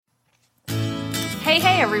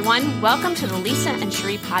Hey everyone, welcome to the Lisa and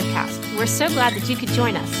Cherie podcast. We're so glad that you could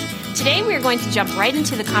join us. Today we are going to jump right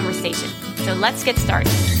into the conversation, so let's get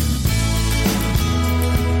started.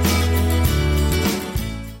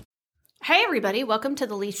 Hey everybody, welcome to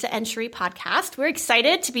the Lisa and Cherie podcast. We're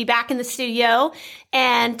excited to be back in the studio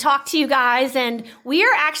and talk to you guys, and we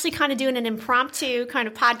are actually kind of doing an impromptu kind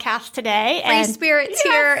of podcast today. Free spirits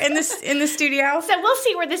here in the studio. So we'll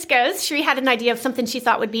see where this goes. Cherie had an idea of something she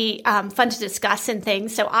thought would be fun to discuss and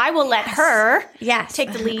things, so I will let her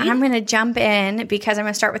take the lead. I'm going to jump in because I'm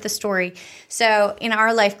going to start with a story. So in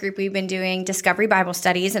our life group, we've been doing Discovery Bible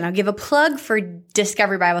Studies, and I'll give a plug for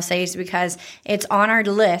Discovery Bible Studies because it's on our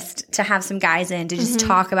list to have some guys in to just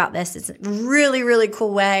talk about this. It's a really, really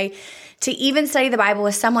cool way to even study the Bible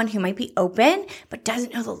with someone who might be open but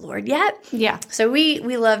doesn't know the Lord yet. Yeah. So we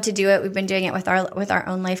love to do it. We've been doing it with our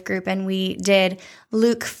own life group, and we did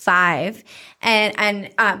Luke 5.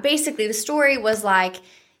 And basically the story was like,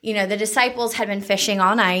 you know, the disciples had been fishing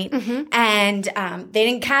all night and they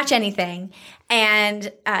didn't catch anything.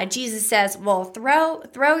 And Jesus says, well,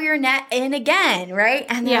 throw your net in again, right?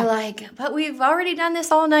 And they're like, but we've already done this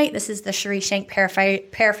all night. This is the Cherie Shank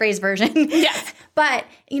paraphrase version. Yes. But,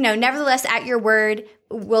 you know, nevertheless, at your word,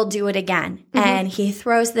 we'll do it again. And he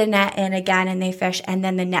throws the net in again and they fish. And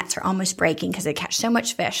then the nets are almost breaking because they catch so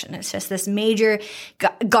much fish. And it's just this major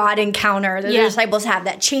God encounter that the disciples have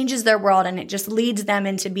that changes their world. And it just leads them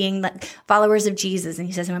into being like followers of Jesus. And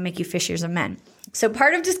he says, I'm going to make you fishers of men. So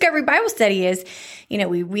part of Discovery Bible Study is, you know,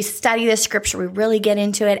 we study the scripture, we really get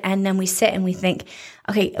into it, and then we sit and we think,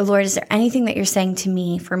 okay, Lord, is there anything that you're saying to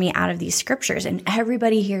me, for me out of these scriptures? And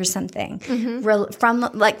everybody hears something from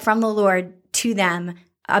the Lord to them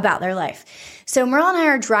about their life. So Merle and I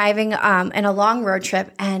are driving in a long road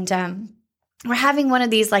trip, and we're having one of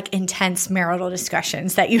these like intense marital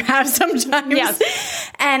discussions that you have sometimes.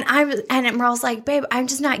 Yes. And Merle's like, babe, I'm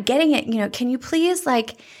just not getting it. You know, can you please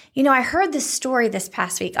like, you know, I heard this story this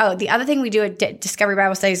past week. Oh, the other thing we do at Discovery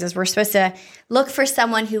Bible Studies is we're supposed to look for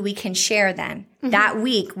someone who we can share then that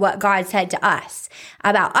week what God said to us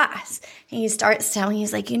about us. And he starts telling,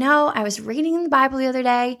 he's like, you know, I was reading in the Bible the other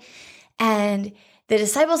day, and the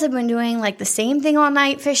disciples have been doing like the same thing all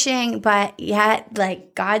night fishing, but yet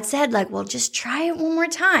like God said, like, well, just try it one more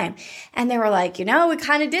time. And they were like, you know, we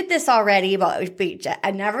kind of did this already, but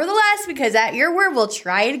nevertheless, because at your word, we'll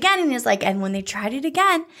try it again. And he's like, and when they tried it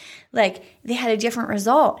again, like they had a different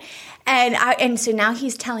result. And so now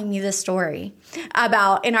he's telling me this story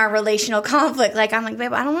about in our relational conflict. Like, I'm like,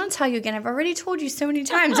 babe, I don't want to tell you again. I've already told you so many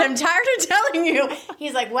times. I'm tired of telling you.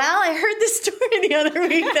 He's like, well, I heard this story the other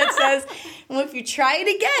week that says, well, if you try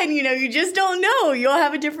it again, you know, you just don't know. You'll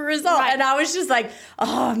have a different result. Right. And I was just like,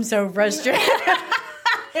 oh, I'm so frustrated.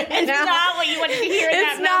 It's not what you wanted to hear.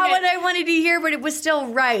 It's not what I wanted to hear, but it was still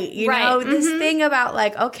right. You know, this thing about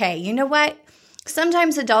like, okay, you know what?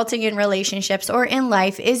 Sometimes adulting in relationships or in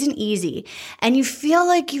life isn't easy, and you feel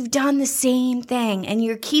like you've done the same thing and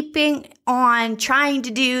you're keeping on trying to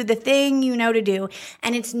do the thing you know to do,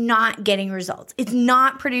 and it's not getting results. It's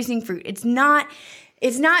not producing fruit. It's not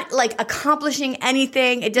like accomplishing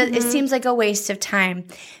anything. It seems like a waste of time.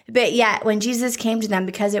 But yet when Jesus came to them,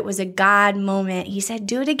 because it was a God moment, he said,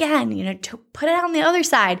 do it again, you know, to put it on the other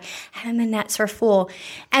side. And then the nets were full.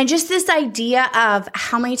 And just this idea of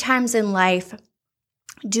how many times in life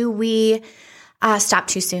do we stop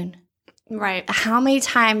too soon? Right. How many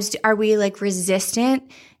times are we like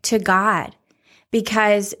resistant to God?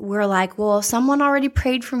 Because we're like, well, someone already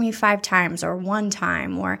prayed for me 5 times or 1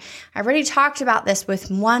 time, or I already talked about this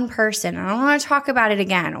with one person and I don't want to talk about it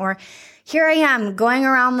again. Or here I am going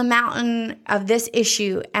around the mountain of this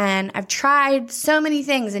issue and I've tried so many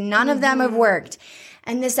things and none of them have worked.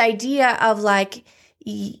 And this idea of like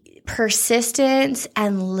persistence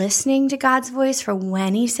and listening to God's voice for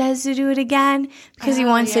when he says to do it again, because he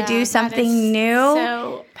wants to do something new.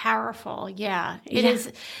 So powerful. Yeah, it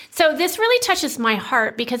is. So this really touches my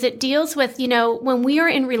heart because it deals with, you know, when we are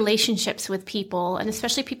in relationships with people, and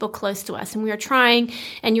especially people close to us, and we are trying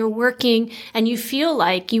and you're working and you feel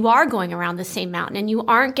like you are going around the same mountain and you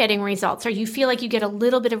aren't getting results, or you feel like you get a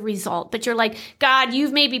little bit of result, but you're like, God,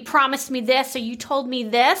 you've maybe promised me this, or you told me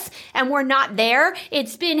this, and we're not there.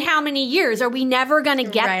 It's been how many years? Are we never going to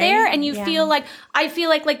get there? And you feel like, I feel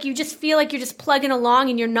like you just feel like you're just plugging along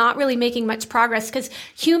and you're not really making much progress, because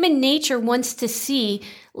human nature wants to see,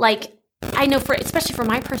 like, I know especially for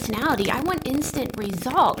my personality, I want instant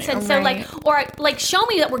results. And so like show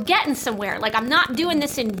me that we're getting somewhere. Like, I'm not doing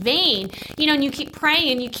this in vain, you know, and you keep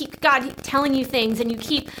praying and you keep God telling you things and you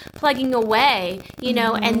keep plugging away, you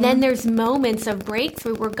know, and then there's moments of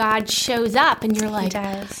breakthrough where God shows up and you're like, He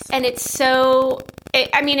does. And it's so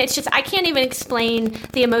It's just, I can't even explain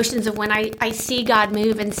the emotions of when I see God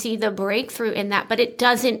move and see the breakthrough in that, but it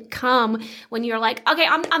doesn't come when you're like, okay,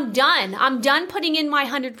 I'm done. I'm done putting in my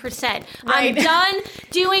 100%. Right. I'm done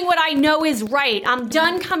doing what I know is right. I'm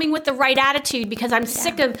done coming with the right attitude because I'm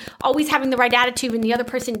sick of always having the right attitude when the other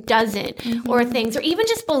person doesn't, or things, or even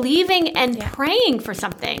just believing and praying for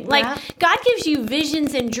something. Like God gives you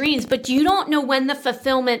visions and dreams, but you don't know when the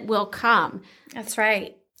fulfillment will come. That's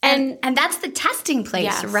right. And that's the testing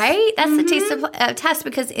place, right? That's the taste of test,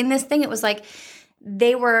 because in this thing, it was like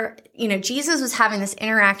they were, Jesus was having this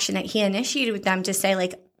interaction that he initiated with them to say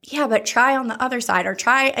like, yeah, but try on the other side, or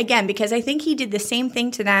try again, because I think he did the same thing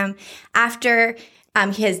to them after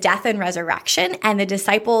his death and resurrection, and the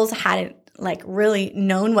disciples hadn't like really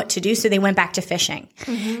known what to do. So they went back to fishing,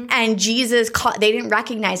 and Jesus they didn't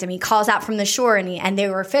recognize him. He calls out from the shore, and they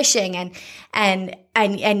were fishing, and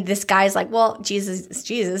this guy's like, well, Jesus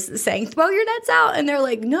is saying, throw your nets out. And they're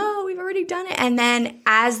like, no, we've already done it. And then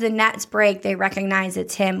as the nets break, they recognize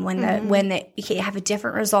it's him when they have a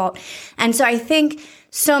different result. And so I think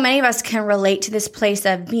so many of us can relate to this place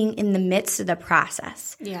of being in the midst of the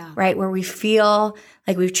process, right? Where we feel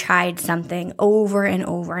like we've tried something over and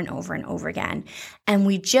over and over and over again, and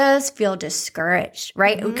we just feel discouraged,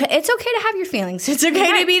 right? It's okay to have your feelings. It's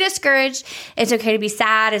okay to be discouraged. It's okay to be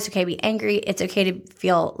sad. It's okay to be angry. It's okay to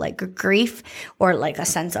feel like grief or like a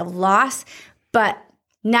sense of loss. But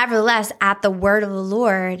nevertheless, at the word of the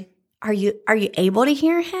Lord, are you able to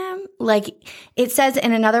hear him? Like it says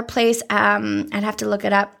in another place, I'd have to look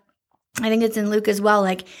it up. I think it's in Luke as well.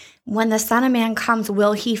 Like, when the Son of Man comes,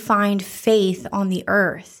 will he find faith on the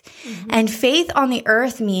earth? And faith on the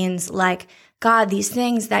earth means like, God, these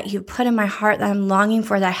things that you put in my heart that I'm longing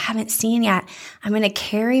for that I haven't seen yet, I'm going to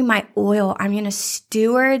carry my oil. I'm going to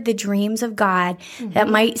steward the dreams of God that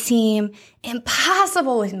might seem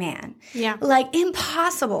impossible with man. Yeah. Like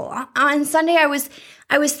impossible. On Sunday, I was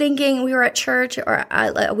thinking, we were at church or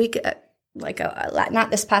a week not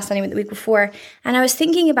this past Sunday, but the week before. And I was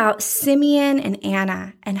thinking about Simeon and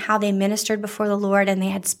Anna and how they ministered before the Lord, and they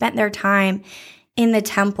had spent their time in the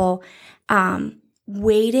temple,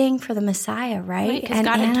 waiting for the Messiah, right? And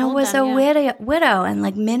Anna was a widow and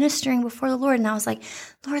like ministering before the Lord. And I was like,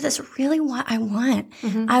 Lord, that's really what I want.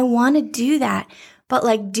 I want to do that. But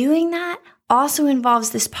like doing that also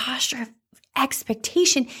involves this posture of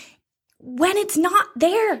expectation when it's not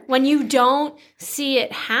there. When you don't see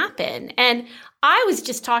it happen. And I was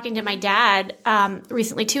just talking to my dad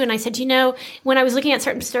recently too, and I said, when I was looking at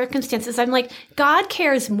certain circumstances, I'm like, God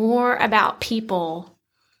cares more about people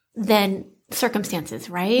than circumstances,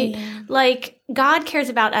 right? Yeah. Like God cares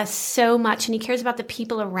about us so much, and he cares about the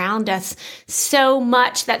people around us so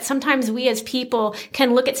much that sometimes we as people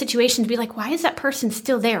can look at situations and be like, why is that person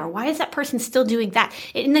still there? Or why is that person still doing that?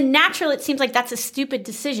 In the natural, it seems like that's a stupid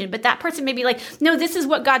decision, but that person may be like, no, this is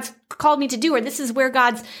what God's called me to do, or this is where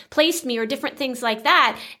God's placed me, or different things like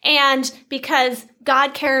that. And because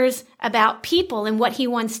God cares about people and what he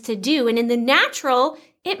wants to do. And in the natural,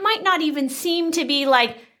 it might not even seem to be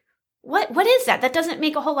like, what is that? That doesn't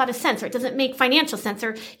make a whole lot of sense, or it doesn't make financial sense,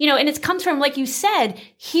 or, and it comes from, like you said,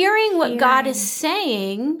 hearing what God is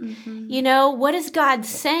saying, what is God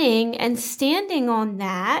saying, and standing on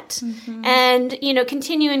that, and,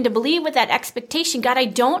 continuing to believe with that expectation. God, I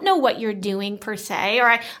don't know what you're doing per se,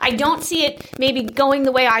 or I don't see it maybe going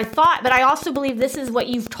the way I thought, but I also believe this is what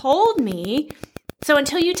you've told me. So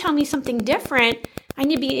until you tell me something different, I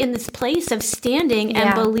need to be in this place of standing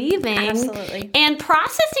and believing and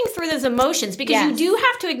processing through those emotions, because you do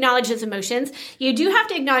have to acknowledge those emotions. You do have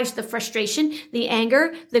to acknowledge the frustration, the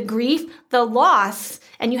anger, the grief, the loss,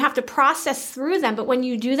 and you have to process through them. But when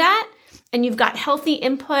you do that and you've got healthy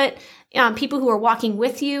input, people who are walking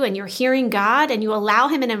with you, and you're hearing God, and you allow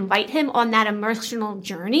him and invite him on that emotional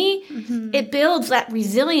journey, it builds that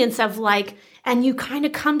resilience of like, and you kind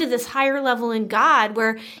of come to this higher level in God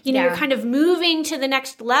where, you're kind of moving to the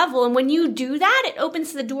next level. And when you do that, it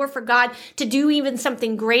opens the door for God to do even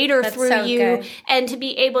something greater through you. Good. And to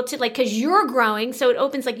be able to, like, because you're growing. So it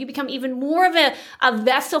opens, like, you become even more of a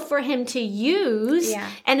vessel for him to use. Yeah.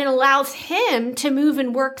 And it allows him to move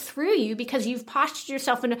and work through you, because you've postured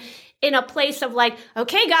yourself in a place of like,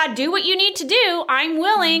 okay, God, do what you need to do. I'm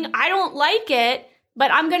willing. I don't like it, but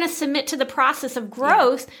I'm going to submit to the process of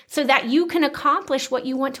growth so that you can accomplish what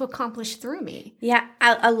you want to accomplish through me. Yeah,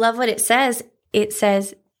 I love what it says. It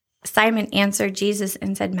says, Simon answered Jesus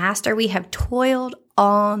and said, Master, we have toiled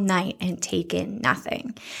all night and taken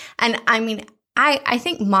nothing. And I mean, I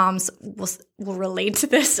think moms will relate to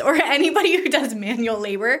this, or anybody who does manual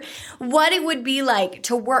labor, what it would be like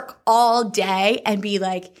to work all day and be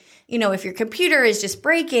like, you know, if your computer is just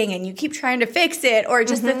breaking and you keep trying to fix it, or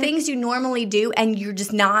just the things you normally do and you're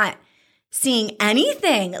just not seeing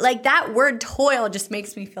anything. Like that word toil just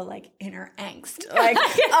makes me feel like inner angst. Like, like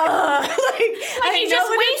you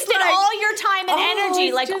just wasted all your time and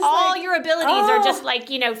energy. Like all your abilities are just like,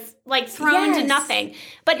 you know, like thrown to nothing.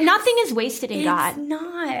 But nothing is wasted in God. It's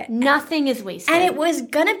not. Nothing is wasted. And it was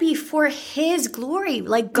going to be for his glory,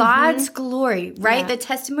 like God's glory, right? Yeah. The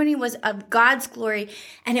testimony was of God's glory.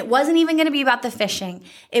 And it wasn't even going to be about the fishing.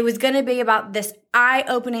 It was going to be about this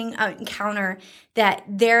eye-opening encounter that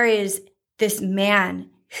there is this man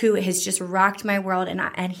who has just rocked my world,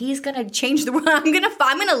 and he's going to change the world. I'm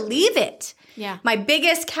going to leave it. Yeah. My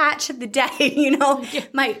biggest catch of the day, you know,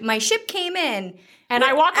 my ship came in. And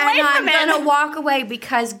I walk away from it. I'm going to walk away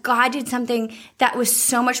because God did something that was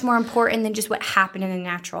so much more important than just what happened in the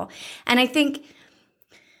natural. And I think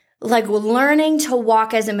like learning to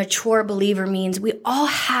walk as a mature believer means we all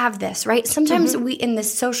have this, right? Sometimes we, in the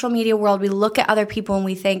social media world, we look at other people and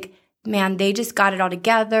we think, man, they just got it all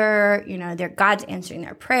together. You know, God's answering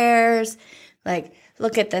their prayers. Like,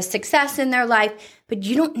 look at the success in their life. But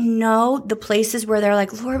you don't know the places where they're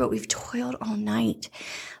like, Lord, but we've toiled all night.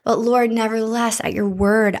 But Lord, nevertheless, at your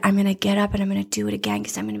word, I'm going to get up and I'm going to do it again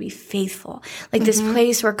because I'm going to be faithful. Like this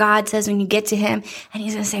place where God says when you get to him and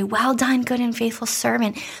he's going to say, well done, good and faithful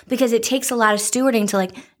servant. Because it takes a lot of stewarding to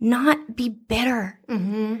like not be bitter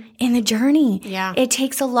in the journey. Yeah. It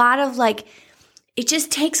takes a lot of like, it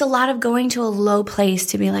just takes a lot of going to a low place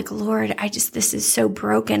to be like, Lord, this is so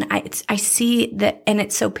broken. I see that, and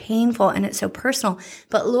it's so painful and it's so personal.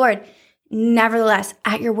 But Lord, nevertheless,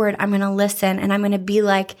 at your word, I'm going to listen and I'm going to be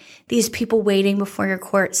like these people waiting before your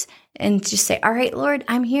courts and just say, all right, Lord,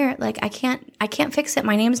 I'm here. Like, I can't fix it.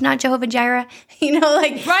 My name's not Jehovah Jireh. You know,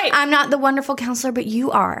 like, I'm not the wonderful counselor, but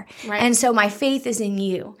you are. Right. And so my faith is in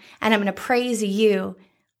you and I'm going to praise you.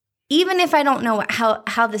 Even if I don't know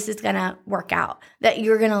how this is going to work out, that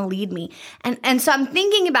you're going to lead me. And so I'm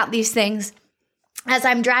thinking about these things as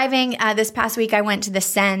I'm driving. This past week, I went to the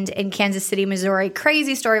Send in Kansas City, Missouri.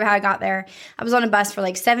 Crazy story of how I got there. I was on a bus for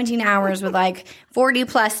like 17 hours with like 40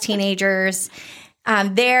 plus teenagers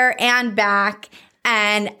there and back.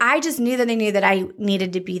 And I just knew that they knew that I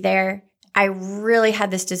needed to be there. I really had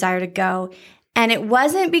this desire to go. And it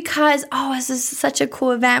wasn't because, this is such a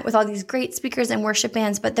cool event with all these great speakers and worship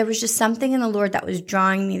bands, but there was just something in the Lord that was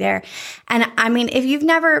drawing me there. And I mean, if you've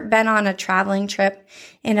never been on a traveling trip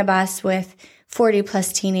in a bus with 40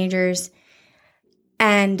 plus teenagers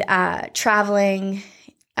and traveling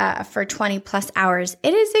for 20 plus hours,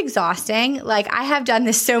 it is exhausting. Like I have done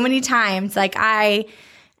this so many times. Like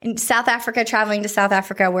in South Africa, traveling to South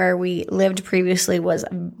Africa where we lived previously was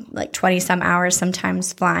like 20 some hours,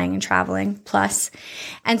 sometimes flying and traveling plus.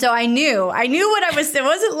 And so I knew what I was, it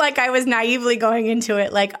wasn't like I was naively going into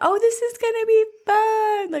it like, oh, this is going to be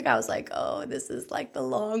fun. Like I was like, oh, this is like the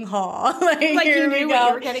long haul. Like you knew what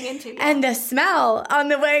you were getting into. Yeah. And the smell on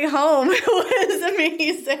the way home was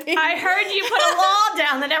amazing. I heard you put a law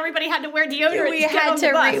down that everybody had to wear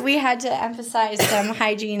deodorant. We had to emphasize some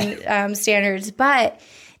hygiene standards, but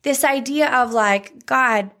this idea of like,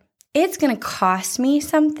 God, it's going to cost me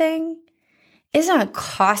something. It's going to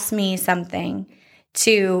cost me something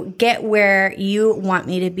to get where you want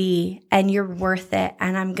me to be, and you're worth it.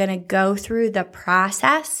 And I'm going to go through the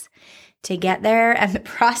process to get there and the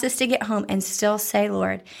process to get home and still say,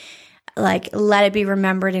 Lord, like, let it be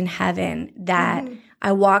remembered in heaven that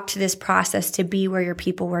I walked this process to be where your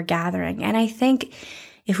people were gathering. And I think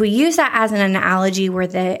if we use that as an analogy where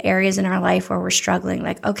the areas in our life where we're struggling,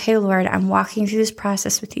 like, okay, Lord, I'm walking through this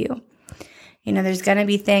process with you. You know, there's going to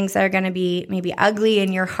be things that are going to be maybe ugly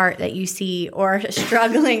in your heart that you see or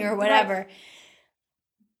struggling or whatever.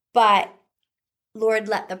 But Lord,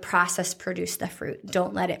 let the process produce the fruit.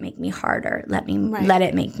 Don't let it make me harder. Let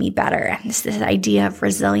it make me better. And this idea of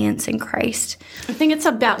resilience in Christ. I think it's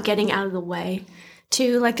about getting out of the way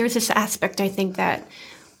too. Like there's this aspect, I think, that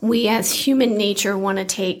we as human nature want to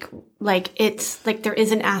take, like, it's like there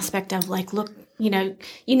is an aspect of like, look, you know,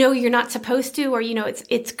 you're not supposed to, or, you know,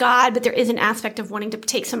 it's God, but there is an aspect of wanting to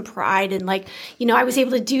take some pride in like, you know, I was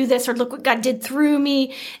able to do this, or look what God did through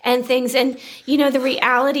me and things. And, you know, the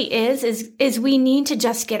reality is we need to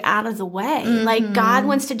just get out of the way. Like God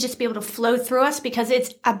wants to just be able to flow through us because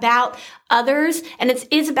it's about others and it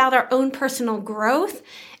is about our own personal growth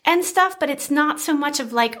and stuff, but it's not so much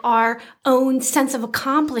of like our own sense of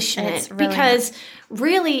accomplishment really because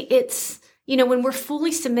really it's, when we're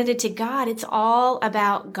fully submitted to God, it's all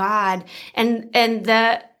about God. And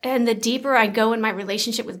the deeper I go in my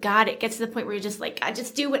relationship with God, it gets to the point where you're just like, I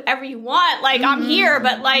just do whatever you want. Like, I'm here,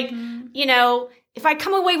 but like, if I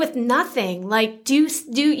come away with nothing, like do,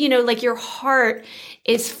 like your heart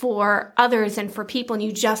is for others and for people and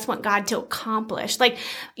you just want God to accomplish. Like,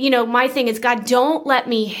 my thing is, God, don't let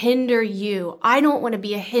me hinder you. I don't want to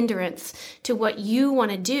be a hindrance to what you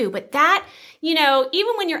want to do. But that,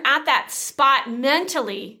 even when you're at that spot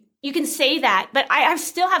mentally, you can say that, but I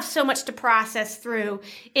still have so much to process through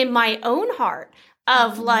in my own heart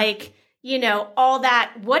of like, all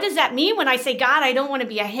that. What does that mean when I say, God, I don't want to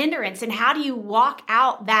be a hindrance? And how do you walk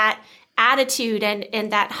out that attitude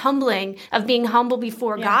and that humbling of being humble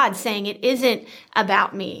before God, saying it isn't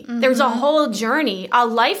about me? There's a whole journey, a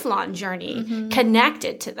lifelong journey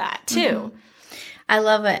connected to that too. I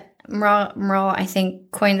love it. Merle, I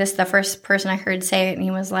think, coined this, the first person I heard say it, and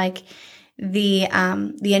he was like, the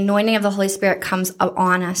anointing of the Holy Spirit comes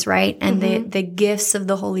on us, right? And the gifts of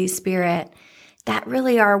the Holy Spirit, that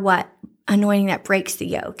really are what anointing that breaks the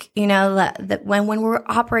yoke. That when we're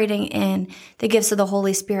operating in the gifts of the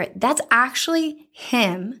Holy Spirit, that's actually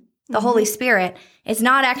Him, the Holy Spirit. It's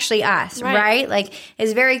not actually us, right? Like,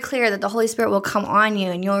 it's very clear that the Holy Spirit will come on you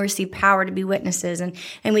and you'll receive power to be witnesses. And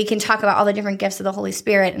we can talk about all the different gifts of the Holy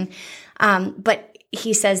Spirit. And, but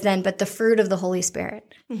he says then, but the fruit of the Holy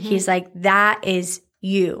Spirit, he's like, that is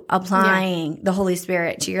you applying the Holy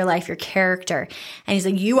Spirit to your life, your character. And he's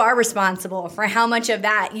like, you are responsible for how much of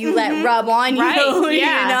that you let rub on you,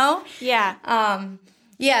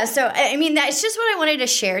 Yeah. So, I mean, that's just what I wanted to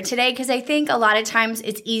share today, because I think a lot of times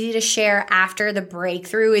it's easy to share after the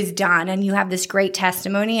breakthrough is done and you have this great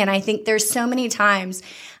testimony. And I think there's so many times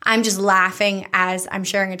I'm just laughing as I'm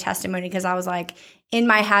sharing a testimony, because I was like, in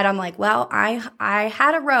my head, I'm like, well, I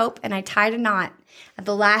had a rope and I tied a knot at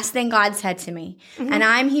the last thing God said to me. And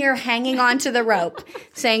I'm here hanging on to the rope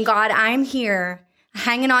saying, God, I'm here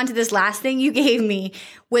hanging on to this last thing you gave me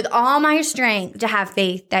with all my strength to have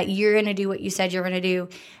faith that you're going to do what you said you're going to do.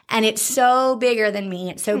 And it's so bigger than me.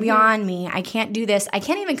 It's so beyond me. I can't do this. I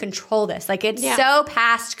can't even control this. Like, it's so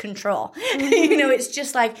past control. It's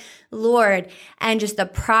just like, Lord, and just the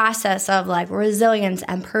process of like resilience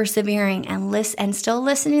and persevering and still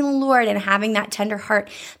listening to the Lord and having that tender heart,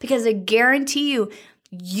 because I guarantee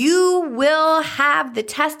you will have the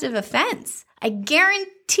test of offense. I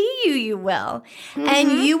guarantee you will.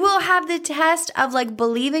 And you will have the test of like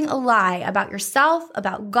believing a lie about yourself,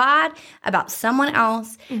 about God, about someone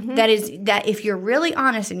else. That if you're really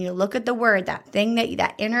honest and you look at the word, that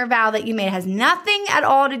inner vow that you made has nothing at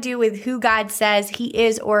all to do with who God says He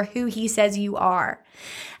is or who He says you are.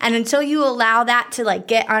 And until you allow that to like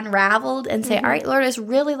get unraveled and say, all right, Lord, it's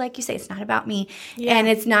really, like you say, it's not about me. And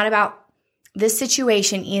it's not about this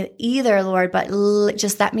situation either, Lord, but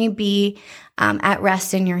just let me be at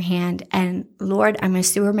rest in your hand. And Lord, I'm going to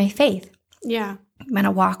steward my faith. Yeah. I'm going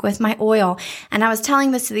to walk with my oil. And I was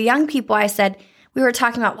telling this to the young people. I said, we were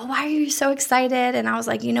talking about, well, why are you so excited? And I was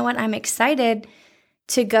like, you know what? I'm excited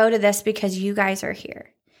to go to this because you guys are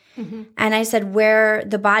here. And I said, where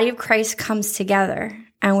the body of Christ comes together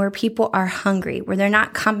and where people are hungry, where they're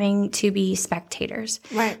not coming to be spectators,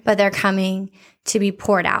 but they're coming to be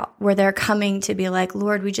poured out, where they're coming to be like,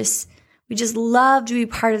 Lord, we just love to be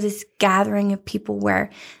part of this gathering of people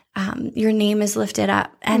where your name is lifted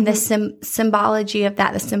up. And the symbology of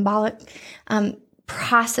that, the symbolic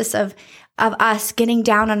process of us getting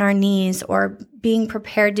down on our knees or being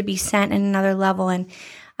prepared to be sent in another level and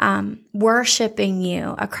worshiping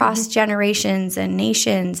you across generations and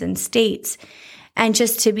nations and states. And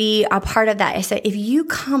just to be a part of that. I said, if you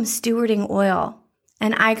come stewarding oil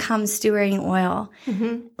and I come stewarding oil,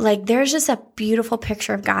 like there's just a beautiful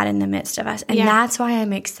picture of God in the midst of us. And that's why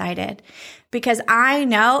I'm excited, because I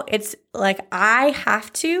know it's like I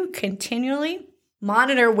have to continually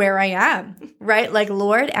monitor where I am, right? Like,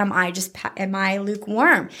 Lord, am I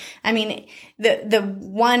lukewarm? I mean, the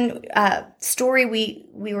one story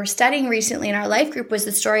we were studying recently in our life group was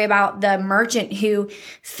the story about the merchant who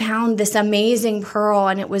found this amazing pearl,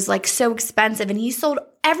 and it was like so expensive, and he sold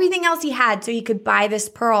everything else he had so he could buy this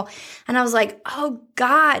pearl. And I was like, oh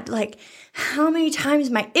God, like how many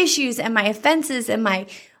times my issues and my offenses and my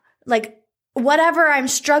like whatever I'm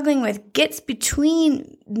struggling with gets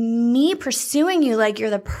between me pursuing you, like you're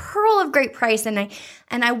the pearl of great price, and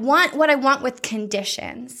I want what I want with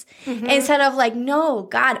conditions instead of like, no,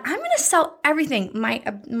 God, I'm going to sell everything,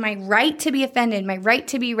 my right to be offended, my right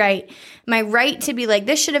to be right, my right to be like,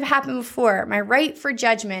 this should have happened before, my right for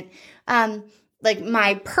judgment. like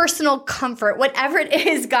my personal comfort, whatever it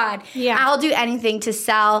is, God, Yeah. I'll do anything to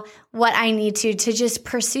sell what I need to just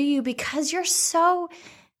pursue you because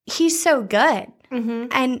he's so good.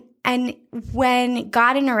 And when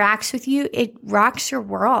God interacts with you, it rocks your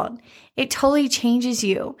world. It totally changes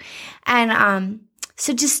you. And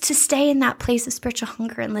so just to stay in that place of spiritual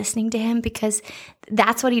hunger and listening to him, because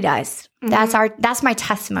that's what he does. That's my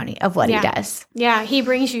testimony of what he does. Yeah, he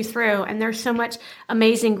brings you through, and there's so much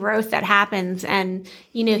amazing growth that happens. And,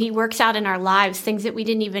 he works out in our lives things that we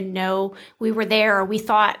didn't even know we were there or we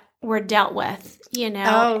thought were dealt with,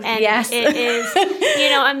 Oh, and yes. it is,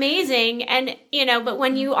 amazing. And, but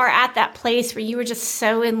when you are at that place where you were just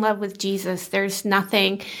so in love with Jesus, there's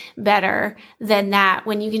nothing better than that,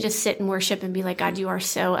 when you can just sit and worship and be like, God, you are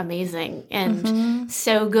so amazing and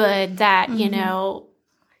so good that,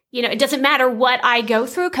 it doesn't matter what I go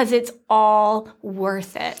through because it's all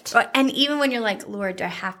worth it. And even when you're like, Lord, do I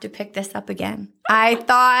have to pick this up again? I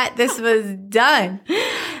thought this was done.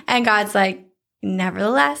 And God's like,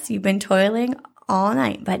 nevertheless, you've been toiling all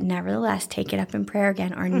night, but nevertheless, take it up in prayer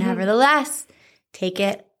again, or nevertheless, take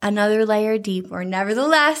it another layer deep, or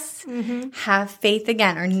nevertheless, have faith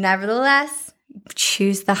again, or nevertheless,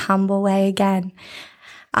 choose the humble way again.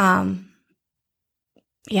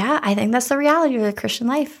 Yeah, I think that's the reality of the Christian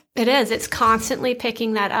life. It is. It's constantly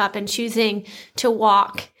picking that up and choosing to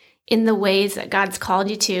walk in the ways that God's called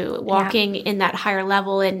you to, walking in that higher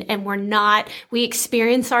level. And we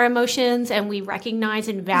experience our emotions and we recognize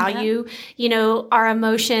and value, our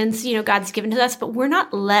emotions, God's given to us, but we're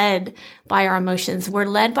not led by our emotions. We're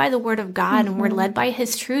led by the word of God and we're led by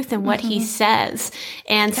his truth and what he says.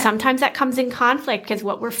 And sometimes that comes in conflict because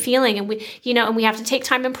what we're feeling and we have to take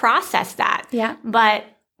time and process that. Yeah. But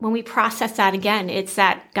when we process that again, it's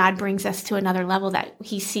that God brings us to another level that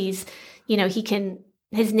he sees,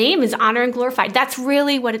 his name is honor and glorified. That's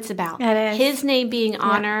really what it's about. It is. His name being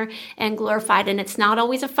honor and glorified. And it's not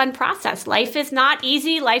always a fun process. Life is not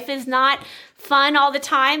easy. Life is not fun all the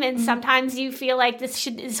time. And sometimes you feel like this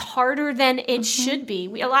is harder than it should be.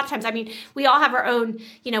 A lot of times, we all have our own,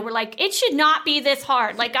 we're like, it should not be this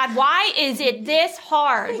hard. Like, God, why is it this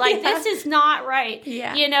hard? Like, this is not right.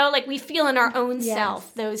 Yeah. Like we feel in our own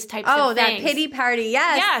self, those types of things. Oh, that pity party.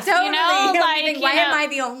 Yes. Yes. Totally. Why am I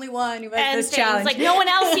the only one who has this challenge? Like, no one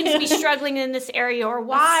else seems to be struggling in this area, or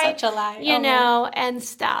why? That's such a lie. And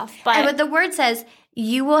stuff. But the word says,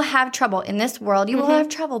 you will have trouble in this world. You will have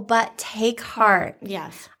trouble, but take heart.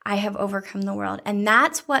 Yes. I have overcome the world. And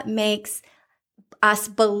that's what makes us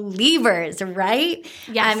believers, right?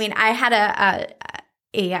 Yes. I had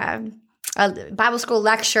a Bible school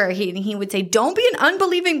lecturer. He would say, don't be an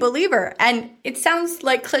unbelieving believer. And it sounds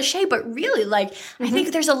like cliche, but really, I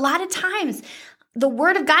think there's a lot of times the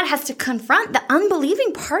word of God has to confront the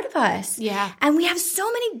unbelieving part of us. Yeah. And we have so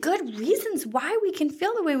many good reasons why we can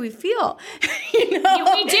feel the way we feel. We do.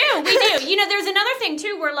 There's another thing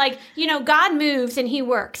too where God moves and he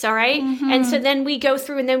works, all right? And so then we go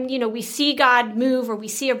through and then, we see God move or we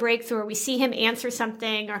see a breakthrough or we see him answer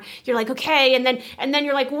something or you're like, okay. And then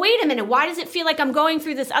you're like, wait a minute, why does it feel like I'm going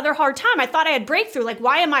through this other hard time? I thought I had breakthrough. Like,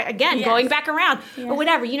 why am I, again, going back around or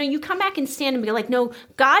whatever? You come back and stand and be like, no,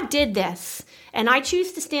 God did this. And I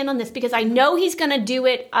choose to stand on this because I know he's going to do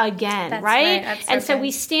it again, That's right? That's and so we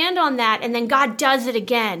stand on that, and then God does it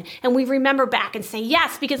again. And we remember back and say,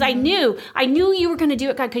 yes, because I knew you were going to do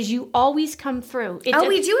it, God, because you always come through.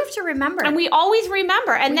 We do have to remember. And we always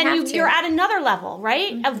remember. And then to. you're at another level,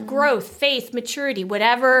 right? Of growth, faith, maturity,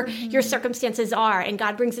 whatever your circumstances are. And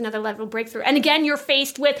God brings another level of breakthrough. And again, you're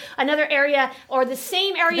faced with another area or the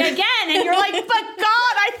same area again. And you're like, but God,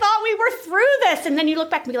 I thought we were through this. And then you look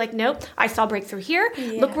back and be like, nope, I saw breakthrough here.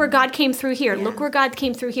 Yeah. Look where God came through here. Yeah. Look where God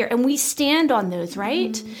came through here. And we stand on those,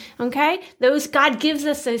 right? Okay? God gives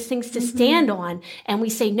us those things to stand on. And we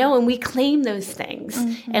say no, and we claim those things.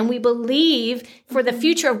 And we believe for the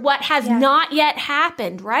future of what has not yet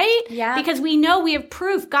happened, right? Yeah. Because we know we have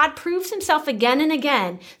proof. God proves himself again and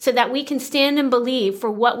again so that we can stand and believe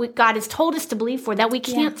for what God has told us to believe for that we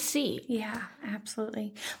can't see. Yeah,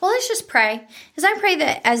 absolutely. Well, let's just pray. Because I pray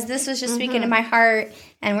that as this was just speaking in my heart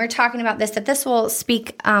and we're talking about this, that this will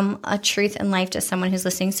speak a truth and life to someone who's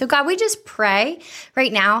listening. So God, we just pray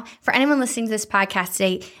right now for anyone listening to this podcast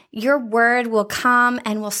today, your word will come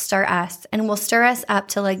and will stir us and will stir us up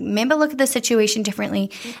to maybe look at the situation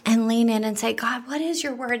differently and lean in and say, God, what does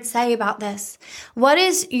your word say about this? What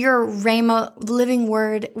is your Rhema living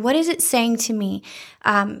word? What is it saying to me?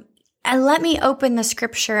 And let me open the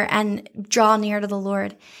scripture and draw near to the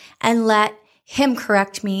Lord and let him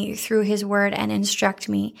correct me through his word and instruct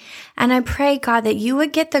me. And I pray, God, that you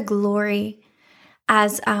would get the glory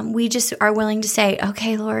as we just are willing to say,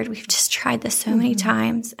 okay, Lord, we've just tried this so many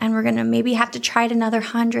times, and we're going to maybe have to try it another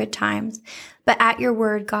 100 times. But at your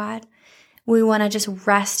word, God, we want to just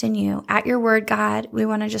rest in you. At your word, God, we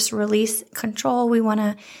want to just release control. We want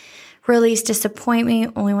to release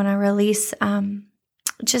disappointment. We want to release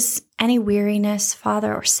just any weariness,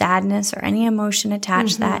 Father, or sadness, or any emotion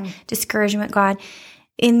attached to that, discouragement, God,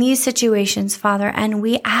 in these situations, Father. And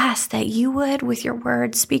we ask that you would, with your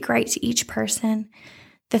word, speak right to each person,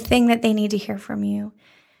 the thing that they need to hear from you.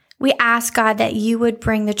 We ask, God, that you would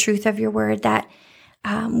bring the truth of your word, that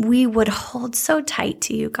we would hold so tight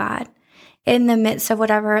to you, God, in the midst of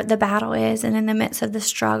whatever the battle is and in the midst of the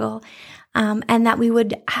struggle. And that we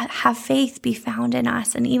would have faith be found in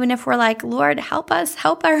us. And even if we're like, Lord, help us,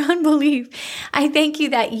 help our unbelief, I thank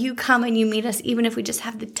you that you come and you meet us, even if we just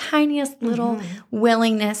have the tiniest little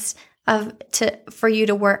willingness for you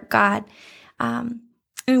to work, God. And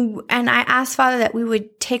I ask, Father, that we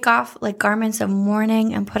would take off like garments of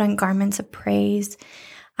mourning and put on garments of praise,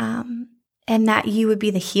 and that you would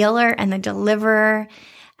be the healer and the deliverer.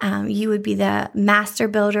 You would be the master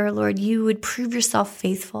builder, Lord. You would prove yourself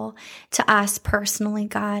faithful to us personally,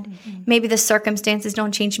 God. Maybe the circumstances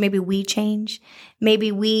don't change. Maybe we change.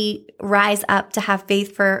 Maybe we rise up to have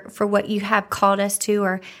faith for what you have called us to,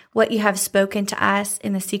 or what you have spoken to us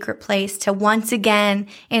in the secret place, to once again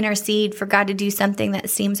intercede for God to do something that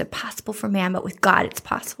seems impossible for man, but with God it's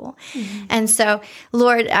possible. And so,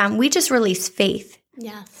 Lord, we just release faith.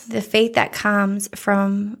 Yes. The faith that comes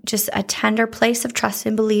from just a tender place of trust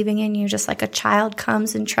and believing in you, just like a child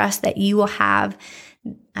comes and trusts that you will have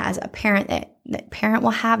as a parent, that parent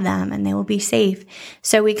will have them and they will be safe.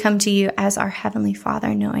 So we come to you as our Heavenly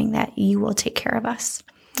Father, knowing that you will take care of us.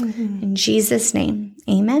 In Jesus' name,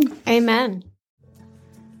 amen. Amen.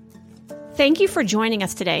 Thank you for joining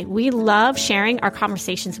us today. We love sharing our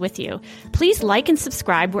conversations with you. Please like and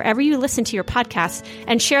subscribe wherever you listen to your podcasts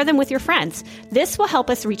and share them with your friends. This will help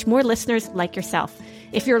us reach more listeners like yourself.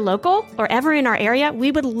 If you're local or ever in our area, we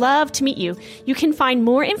would love to meet you. You can find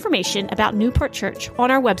more information about Newport Church on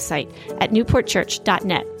our website at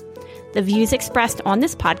newportchurch.net. The views expressed on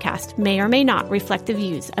this podcast may or may not reflect the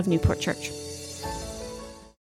views of Newport Church.